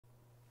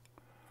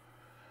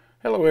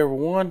Hello,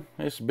 everyone.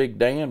 This is Big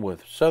Dan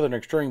with Southern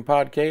Extreme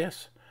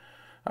Podcasts.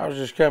 I was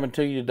just coming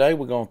to you today.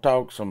 We're going to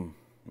talk some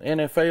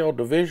NFL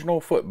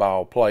Divisional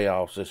Football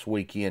Playoffs this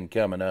weekend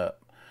coming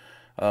up.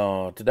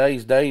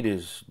 Today's date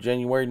is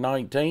January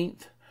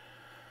 19th.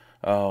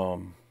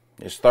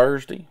 It's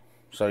Thursday,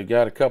 so you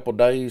got a couple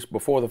days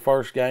before the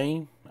first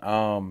game.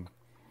 And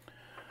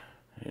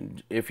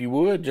if you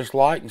would, just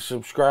like and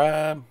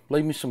subscribe.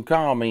 Leave me some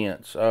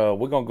comments.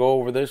 We're going to go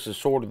over this as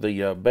sort of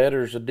the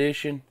Bettors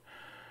edition.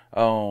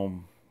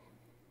 On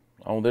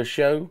this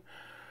show,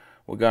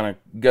 we're going to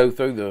go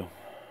through the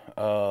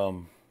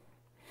all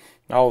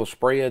the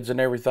spreads and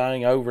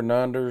everything, over and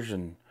unders,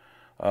 and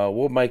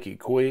we'll make it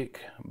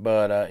quick.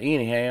 But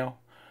anyhow,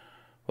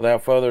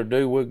 without further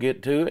ado, we'll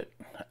get to it.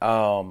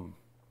 The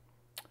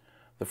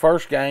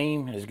first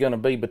game is going to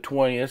be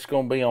it's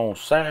going to be on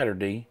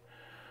Saturday.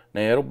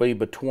 Now, it'll be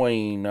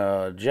between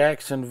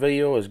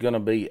Jacksonville is going to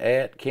be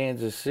at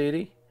Kansas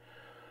City.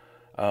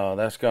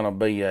 That's going to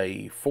be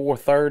a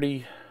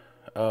 4:30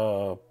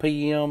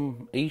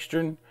 p.m.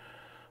 Eastern.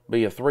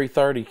 Be a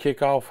 3:30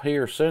 kickoff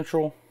here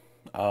Central.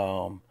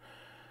 Now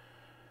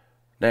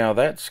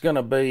that's going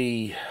to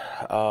be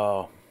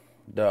the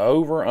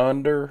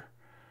over-under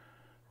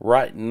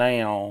right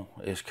now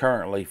is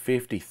currently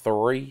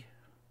 53.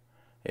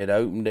 It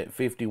opened at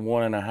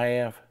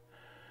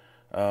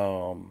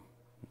 51.5.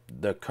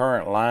 The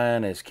current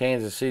line is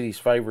Kansas City's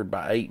favored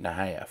by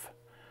 8.5.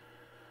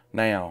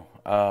 Now,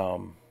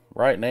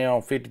 right now,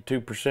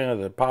 52% of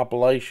the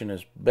population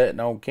is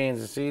betting on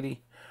Kansas City.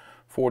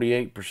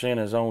 48%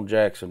 is on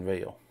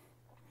Jacksonville.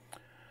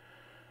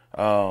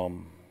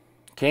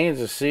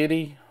 Kansas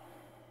City,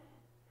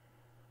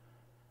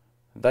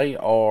 they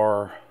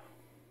are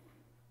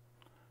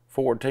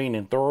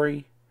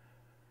 14-3.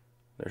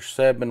 They're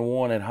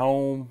 7-1 at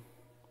home.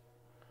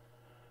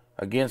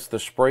 Against the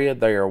spread,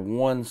 they are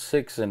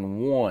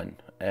 1-6-1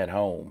 at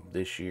home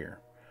this year.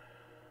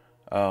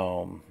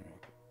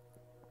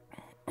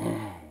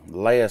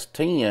 Last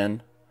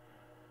 10,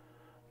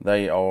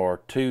 they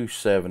are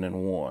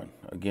 2-7-1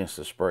 against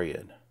the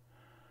spread.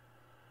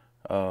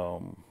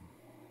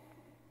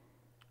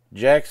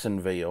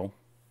 Jacksonville,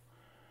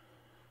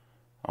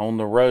 on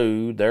the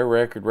road, their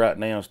record right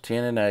now is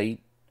 10-8.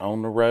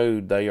 On the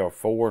road, they are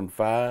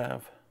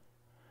 4-5.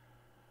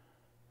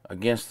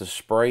 Against the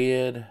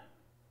spread,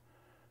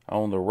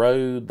 on the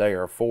road, they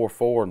are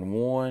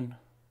 4-4-1.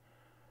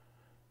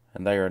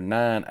 And they are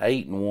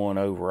 9-8-1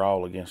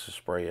 overall against the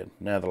spread.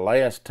 Now, the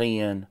last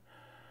 10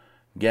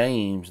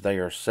 games, they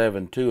are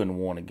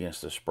 7-2-1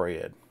 against the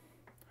spread.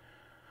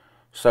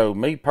 So,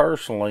 me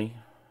personally,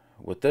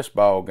 with this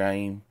ball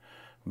game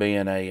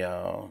being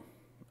a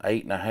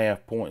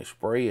 8.5 point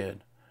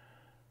spread,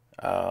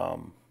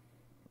 I'm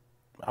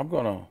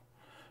gonna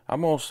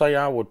say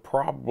I would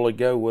probably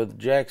go with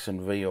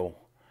Jacksonville.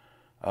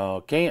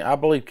 I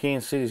believe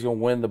Kansas City's gonna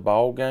win the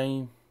ball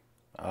game.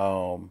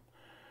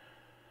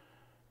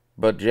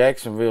 But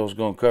Jacksonville's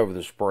going to cover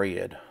the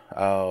spread.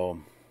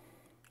 I'm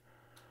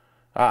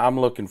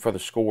looking for the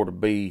score to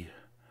be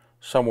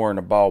somewhere in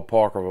the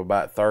ballpark of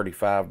about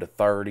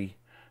 35-30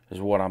 is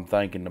what I'm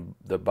thinking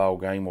the ball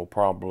game will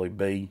probably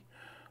be.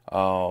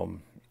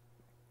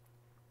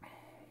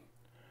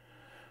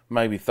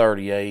 Maybe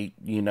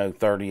 38,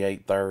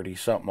 38-30,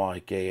 something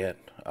like that.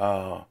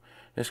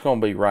 It's going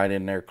to be right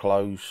in there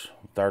close,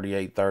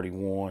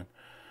 38-31.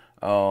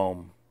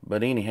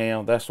 But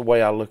anyhow, that's the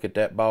way I look at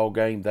that ball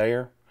game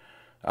there.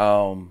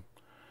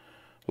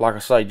 Like I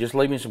say, just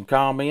leave me some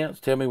comments.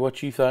 Tell me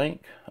what you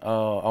think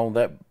on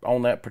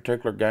that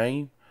particular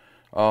game.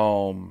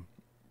 Like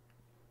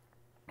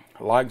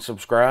and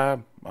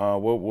subscribe.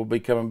 We'll be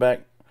coming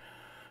back,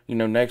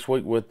 next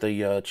week with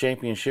the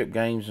championship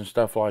games and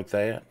stuff like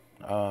that.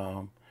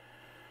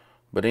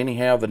 But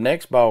anyhow, the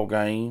next ball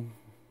game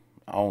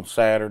on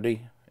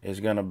Saturday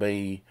is going to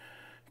be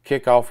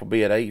kickoff will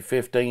be at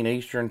 8:15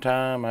 Eastern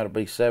time. That'll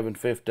be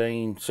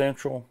 7:15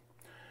 Central.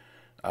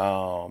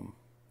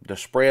 The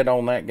spread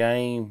on that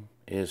game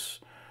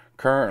is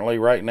currently,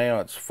 right now,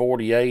 it's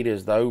 48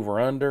 is the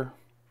over-under.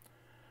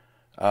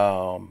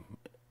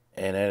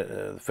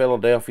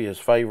 Philadelphia is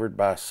favored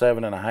by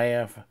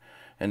 7.5,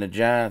 and the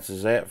Giants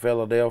is at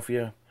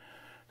Philadelphia.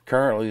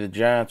 Currently, the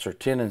Giants are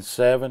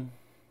 10-7,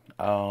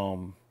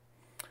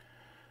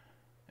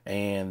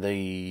 and the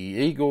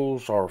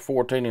Eagles are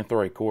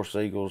 14-3. Of course,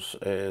 the Eagles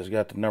has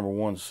got the number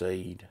 1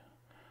 seed,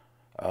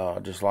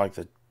 just like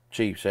the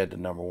Chiefs had the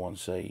number 1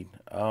 seed.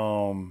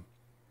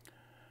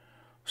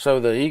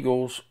 So the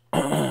Eagles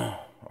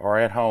are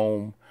at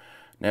home.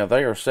 Now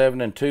they are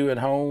 7-2 at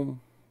home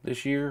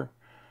this year.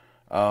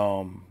 They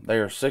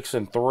are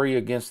 6-3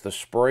 against the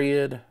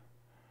spread.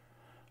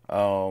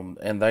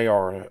 And they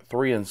are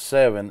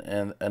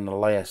 3-7 in the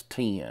last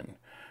 10.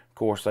 Of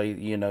course, they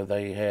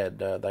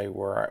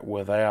were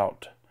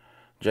without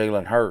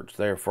Jalen Hurts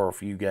there for a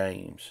few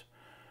games.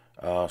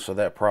 So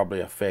that probably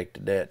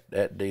affected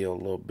that deal a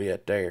little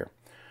bit there.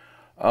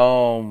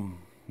 Now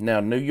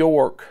New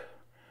York,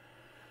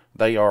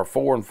 they are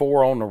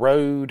 4-4 on the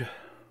road.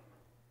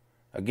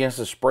 Against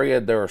the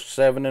spread, they're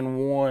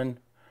 7-1.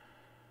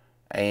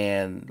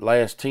 and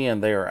last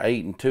 10 they are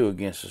 8-2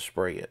 against the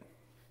spread.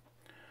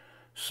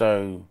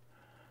 So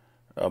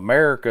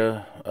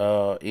America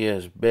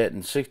is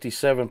betting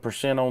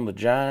 67% on the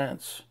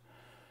Giants,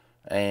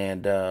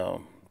 and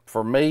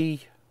for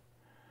me,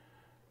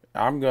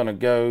 I'm going to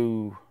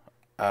go.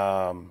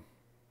 The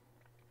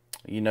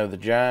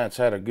Giants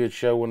had a good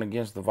showing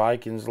against the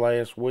Vikings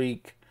last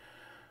week.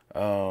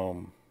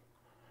 They're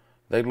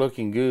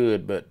looking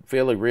good, but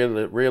Philly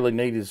really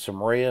needed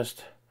some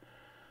rest.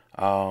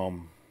 I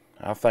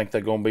think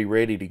they're going to be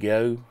ready to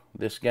go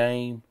this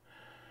game.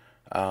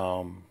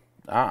 I'm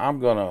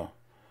gonna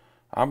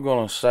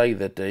say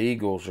that the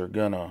Eagles are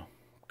gonna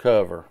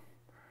cover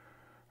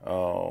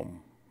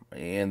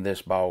in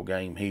this ball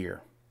game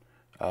here.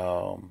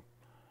 I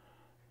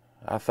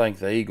think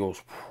the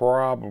Eagles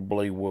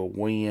probably will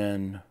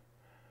win.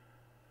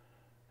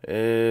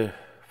 If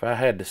I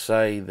had to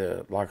say,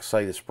 the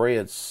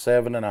spread's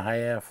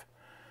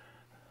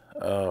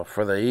 7.5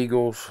 for the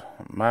Eagles,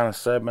 minus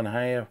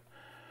 7.5.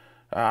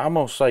 I'm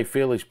gonna say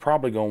Philly's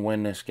probably gonna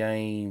win this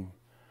game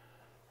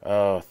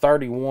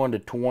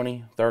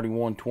 31-20,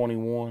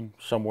 31-21,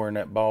 somewhere in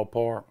that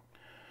ballpark.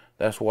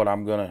 That's what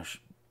I'm gonna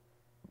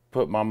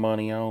put my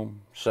money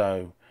on.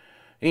 So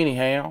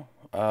anyhow,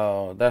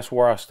 that's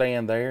where I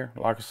stand there.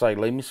 Like I say,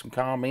 leave me some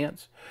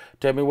comments.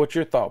 Tell me what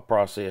your thought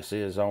process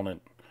is on it.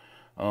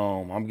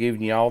 I'm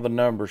giving you all the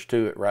numbers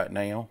to it right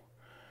now.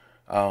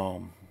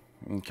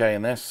 Okay,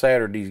 and that's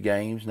Saturday's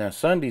games. Now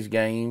Sunday's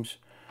games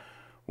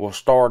will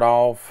start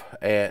off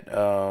at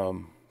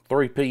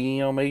 3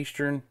 p.m.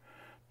 Eastern,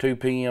 2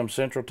 p.m.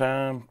 Central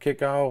Time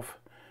kickoff.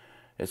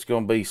 It's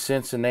going to be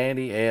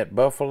Cincinnati at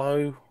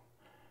Buffalo.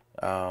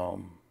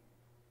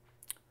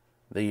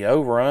 The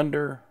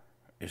over-under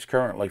is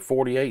currently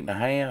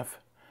 48.5.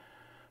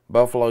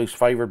 Buffalo's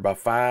favored by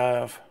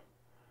 5.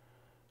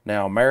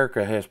 Now,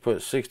 America has put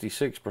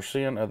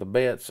 66% of the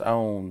bets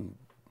on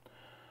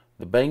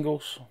the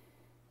Bengals.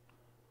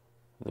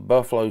 The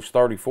Buffalo's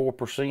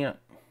 34%.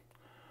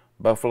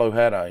 Buffalo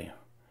had a,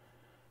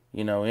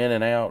 in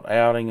and out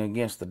outing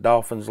against the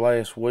Dolphins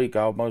last week,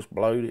 almost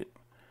blowed it.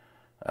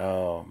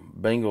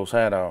 Bengals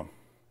had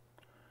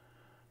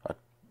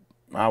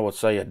I would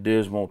say a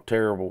dismal,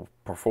 terrible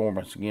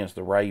performance against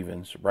the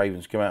Ravens. The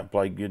Ravens come out and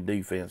played good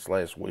defense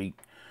last week.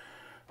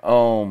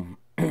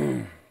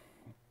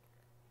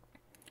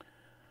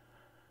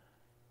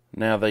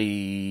 Now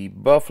the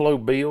Buffalo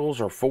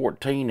Bills are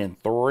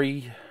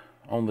 14-3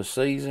 on the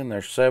season.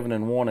 They're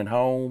 7-1 at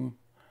home.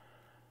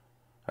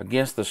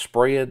 Against the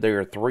spread,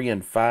 they're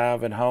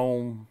 3-5 at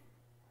home.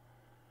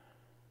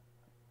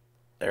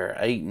 They're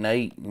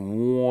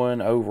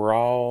 8-1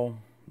 overall.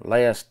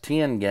 Last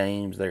 10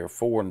 games, they're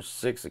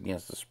 4-6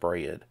 against the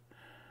spread.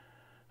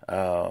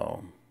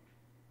 Now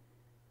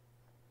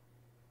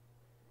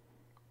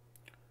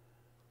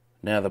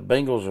the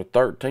Bengals are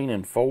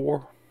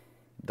 13-4.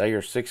 They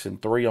are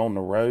 6-3 on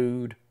the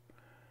road.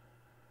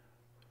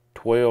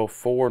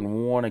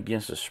 12-4-1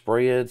 against the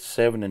spread.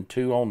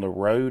 7-2 on the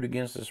road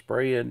against the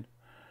spread.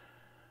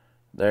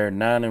 They're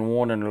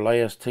 9-1 in their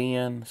last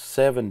 10.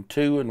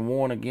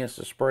 7-2-1 against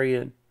the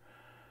spread.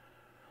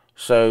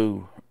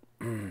 So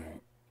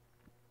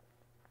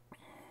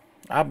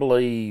I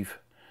believe,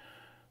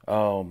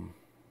 and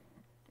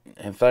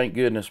thank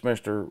goodness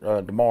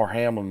Mr. Damar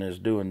Hamlin is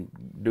doing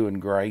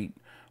great.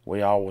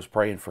 We all was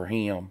praying for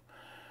him.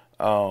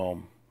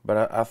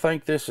 But I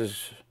think this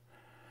is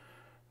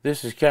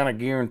kind of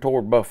gearing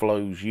toward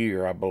Buffalo's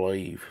year, I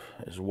believe,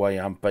 is the way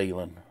I'm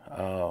feeling.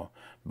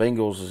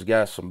 Bengals has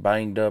got some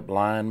banged up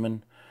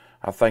linemen.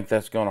 I think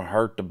that's going to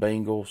hurt the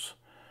Bengals.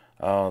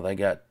 They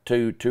got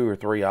two or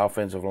three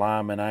offensive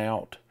linemen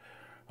out,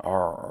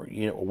 or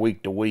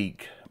week to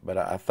week. But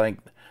I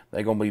think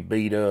they're going to be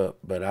beat up.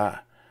 But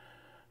I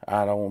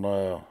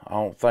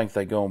don't think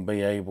they're going to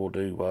be able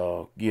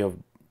to give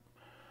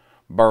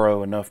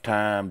Burrow enough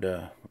time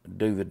to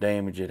do the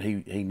damage that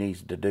he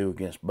needs to do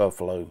against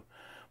Buffalo.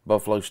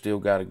 Buffalo's still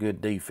got a good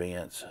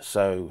defense.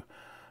 So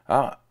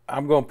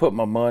I'm going to put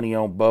my money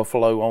on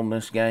Buffalo on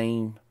this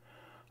game,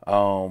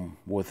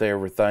 with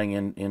everything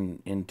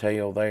in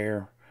tail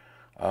there.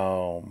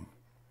 The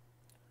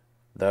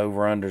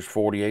over-under is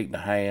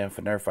 48.5,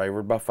 and they're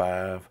favored by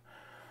 5.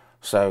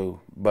 So,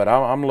 but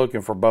I'm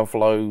looking for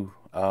Buffalo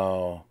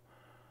to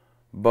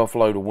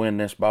win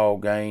this ball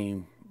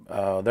game.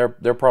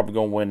 They're probably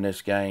going to win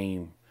this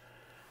game,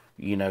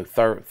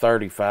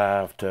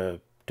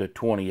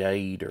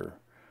 35-28 or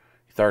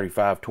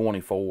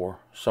 35-24,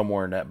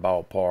 somewhere in that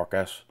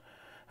ballpark.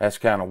 That's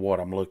kind of what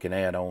I'm looking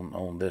at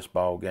on this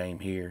ball game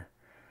here.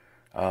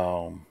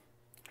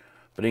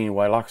 But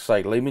anyway, like I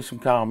say, leave me some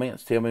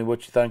comments. Tell me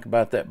what you think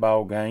about that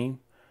ball game.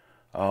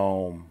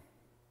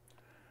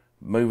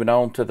 Moving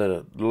on to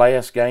the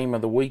last game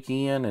of the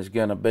weekend is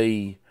going to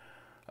be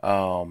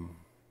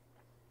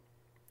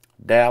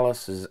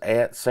Dallas is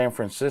at San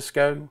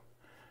Francisco.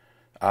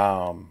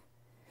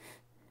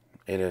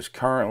 It is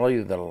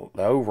currently the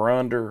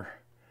over-under.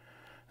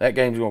 That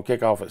game's going to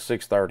kick off at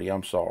 6:30.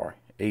 I'm sorry,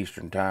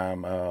 Eastern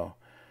time.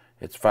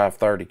 It's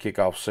 5:30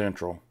 kickoff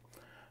Central.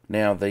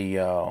 Now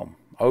the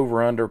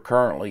over-under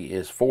currently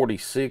is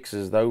 46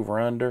 is the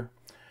over-under.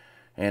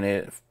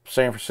 And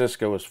San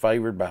Francisco is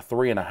favored by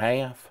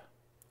 3.5.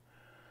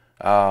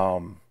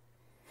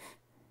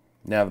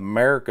 Now,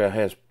 America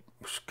has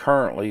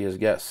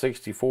got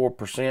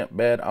 64%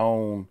 bet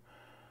on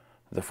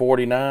the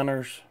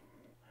 49ers,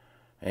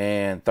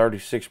 and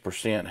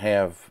 36%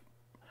 have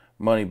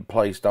money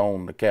placed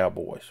on the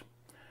Cowboys.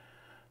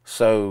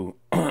 So,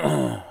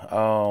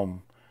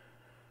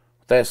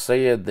 that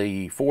said,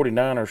 the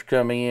 49ers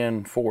come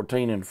in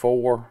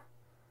 14-4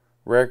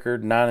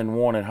 record,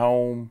 9-1 at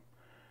home.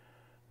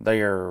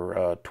 They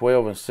are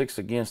 12-6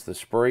 against the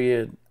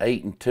spread,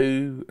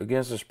 8-2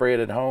 against the spread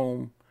at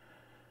home.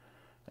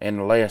 And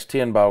the last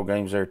 10 ball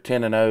games, they're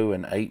 10-0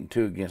 and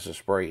 8-2 against the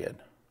spread.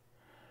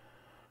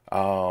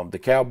 The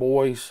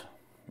Cowboys,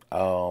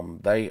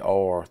 they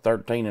are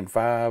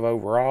 13-5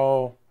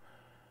 overall,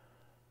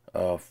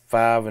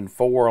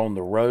 5-4 on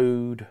the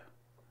road,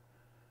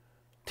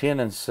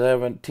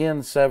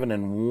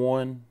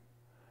 10-7-1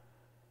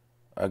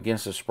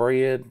 against the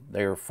spread.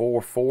 They're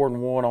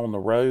 4-4-1 on the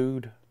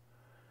road.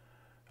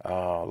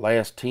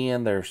 Last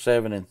 10, they're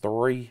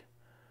 7-3.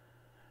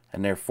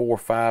 And they're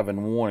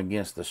 4-5-1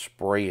 against the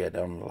spread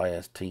on the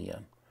last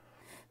 10.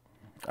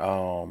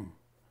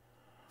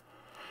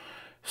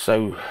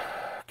 So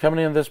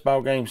coming into this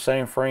ball game,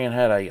 San Fran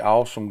had an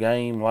awesome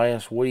game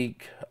last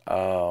week.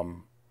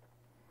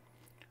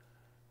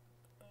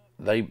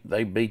 They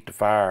beat the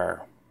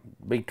fire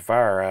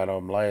out of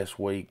them last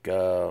week.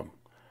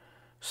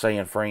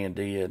 San Fran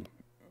did,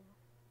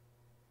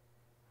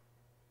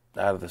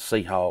 out of the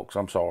Seahawks.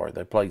 I'm sorry,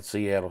 they played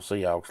Seattle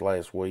Seahawks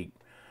last week.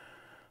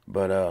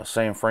 But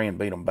San Fran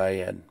beat them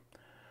bad.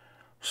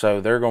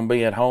 So they're going to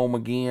be at home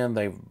again.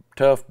 They've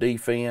tough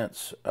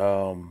defense.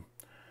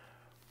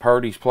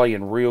 Purdy's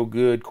playing real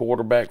good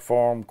quarterback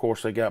for them. Of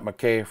course, they got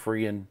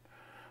McCaffrey and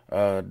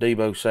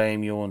Deebo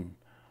Samuel, and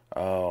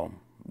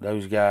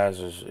those guys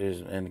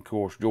and of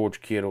course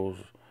George Kittle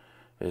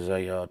is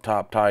a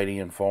top tight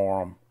end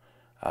for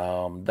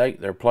them.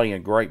 They're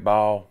playing great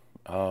ball.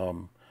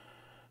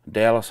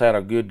 Dallas had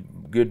a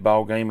good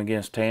ball game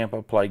against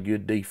Tampa. Played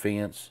good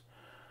defense.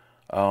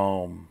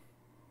 Tampa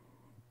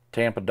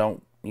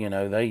don't,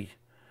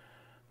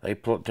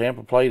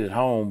 Tampa played at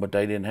home, but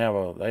they didn't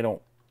have they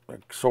don't, they're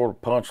sort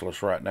of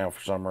punchless right now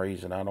for some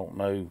reason. I don't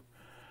know.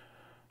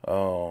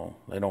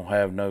 They don't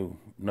have no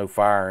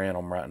fire in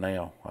them right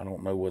now. I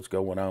don't know what's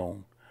going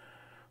on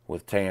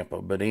with Tampa.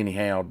 But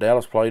anyhow,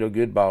 Dallas played a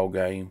good ball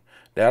game.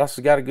 Dallas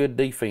has got a good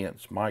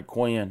defense. Mike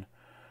Quinn,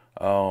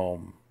 or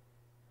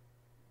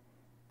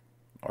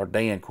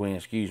Dan Quinn,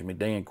 excuse me,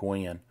 Dan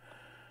Quinn.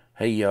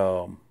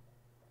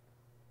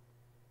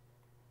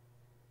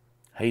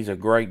 He's a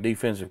great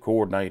defensive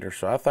coordinator,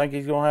 so I think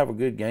he's going to have a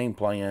good game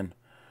plan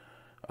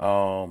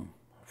for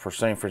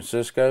San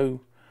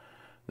Francisco.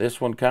 This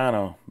one kind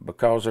of,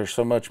 because there's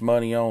so much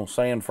money on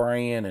San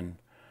Fran and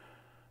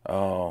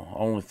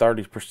only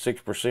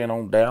 36%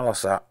 on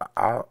Dallas,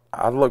 I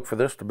look for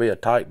this to be a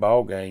tight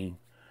ball game.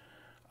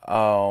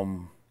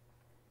 I'm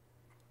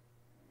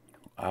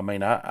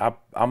going to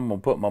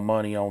put my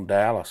money on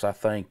Dallas. I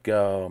think,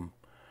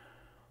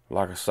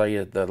 like I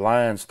said, the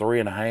line's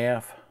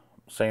 3.5.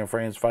 San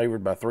Fran's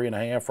favored by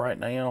 3.5 right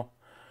now.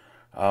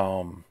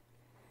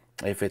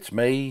 If it's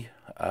me,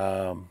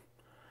 I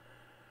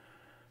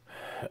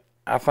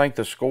think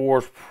the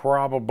score's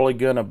probably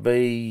going to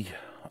be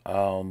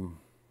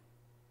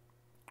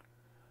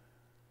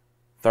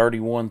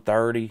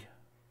 31-30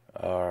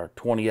 or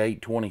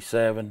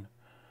 28-27,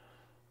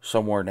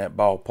 somewhere in that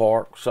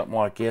ballpark, something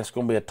like that. It's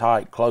going to be a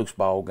tight, close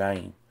ball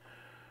game.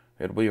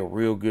 It'll be a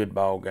real good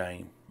ball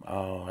game.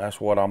 That's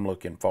what I'm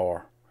looking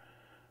for.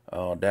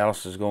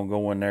 Dallas is going to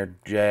go in there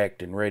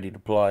jacked and ready to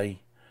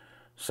play.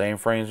 San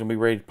Fran's going to be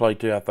ready to play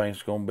too. I think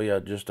it's going to be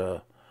just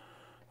a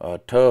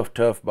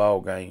tough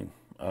ball game.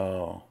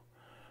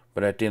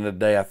 But at the end of the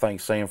day, I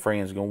think San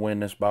Fran's going to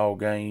win this ball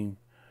game.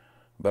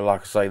 But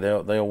like I say,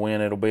 they'll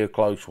win. It'll be a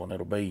close one.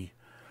 It'll be,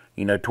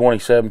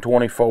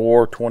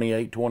 27-24,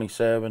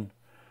 28-27,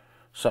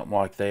 something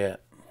like that.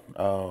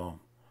 It'll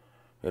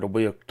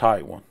be a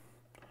tight one.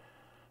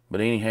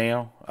 But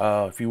anyhow,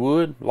 if you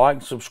would, like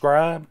and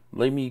subscribe.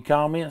 Leave me your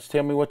comments.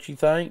 Tell me what you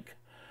think.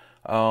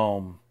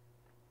 And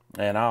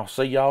I'll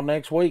see y'all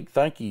next week.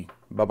 Thank you.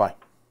 Bye-bye.